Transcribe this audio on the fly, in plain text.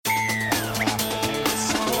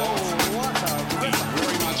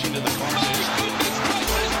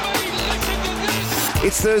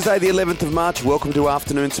It's Thursday, the 11th of March. Welcome to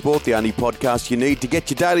Afternoon Sport, the only podcast you need to get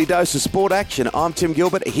your daily dose of sport action. I'm Tim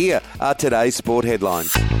Gilbert. Here are today's sport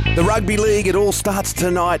headlines. The Rugby League, it all starts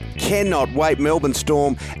tonight. Cannot wait. Melbourne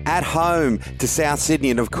Storm at home to South Sydney.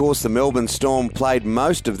 And of course, the Melbourne Storm played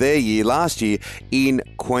most of their year last year in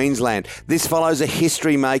Queensland. This follows a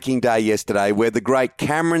history-making day yesterday where the great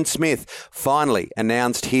Cameron Smith finally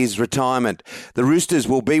announced his retirement. The Roosters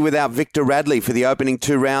will be without Victor Radley for the opening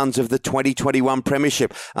two rounds of the 2021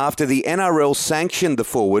 Premiership after the NRL sanctioned the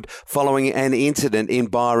forward following an incident in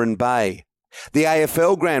Byron Bay. The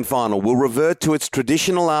AFL Grand Final will revert to its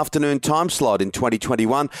traditional afternoon time slot in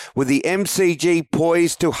 2021, with the MCG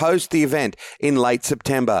poised to host the event in late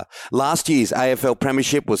September. Last year's AFL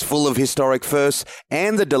Premiership was full of historic firsts,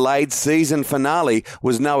 and the delayed season finale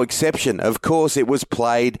was no exception. Of course, it was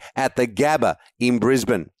played at the Gabba in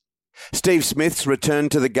Brisbane. Steve Smith's return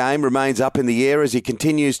to the game remains up in the air as he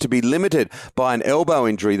continues to be limited by an elbow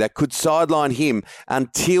injury that could sideline him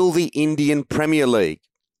until the Indian Premier League.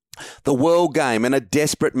 The World Game and a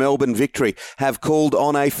desperate Melbourne victory have called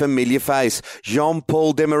on a familiar face,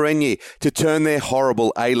 Jean-Paul Demarigny, to turn their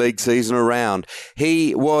horrible A-League season around.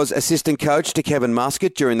 He was assistant coach to Kevin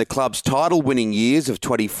Muscat during the club's title-winning years of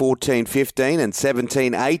 2014-15 and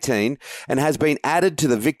 17-18 and has been added to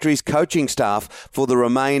the Victory's coaching staff for the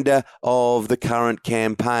remainder of the current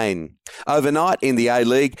campaign. Overnight in the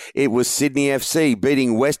A-League, it was Sydney FC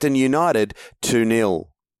beating Western United 2-0.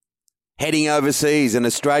 Heading overseas, and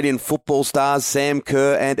Australian football stars Sam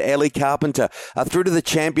Kerr and Ellie Carpenter are through to the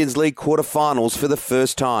Champions League quarter-finals for the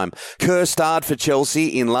first time. Kerr starred for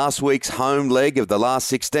Chelsea in last week's home leg of the last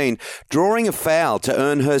 16, drawing a foul to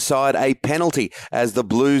earn her side a penalty as the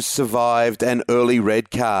Blues survived an early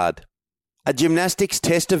red card. A gymnastics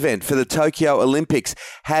test event for the Tokyo Olympics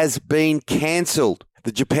has been cancelled.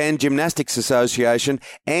 The Japan Gymnastics Association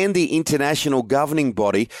and the international governing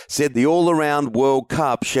body said the all-around World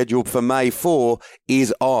Cup scheduled for May 4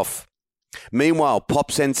 is off. Meanwhile,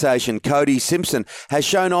 pop sensation Cody Simpson has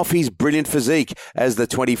shown off his brilliant physique as the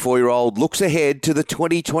 24-year-old looks ahead to the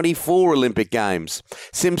 2024 Olympic Games.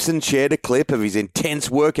 Simpson shared a clip of his intense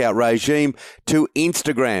workout regime to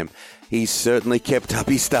Instagram. He's certainly kept up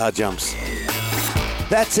his star jumps.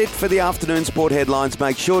 That's it for the afternoon sport headlines.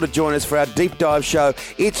 Make sure to join us for our deep dive show.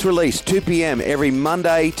 It's released 2 p.m. every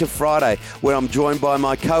Monday to Friday, where I'm joined by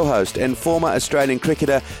my co-host and former Australian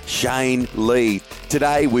cricketer Shane Lee.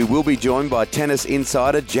 Today we will be joined by tennis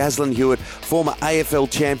insider Jaslyn Hewitt, former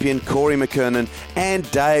AFL champion Corey McKernan,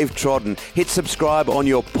 and Dave Trodden. Hit subscribe on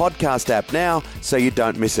your podcast app now so you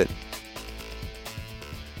don't miss it.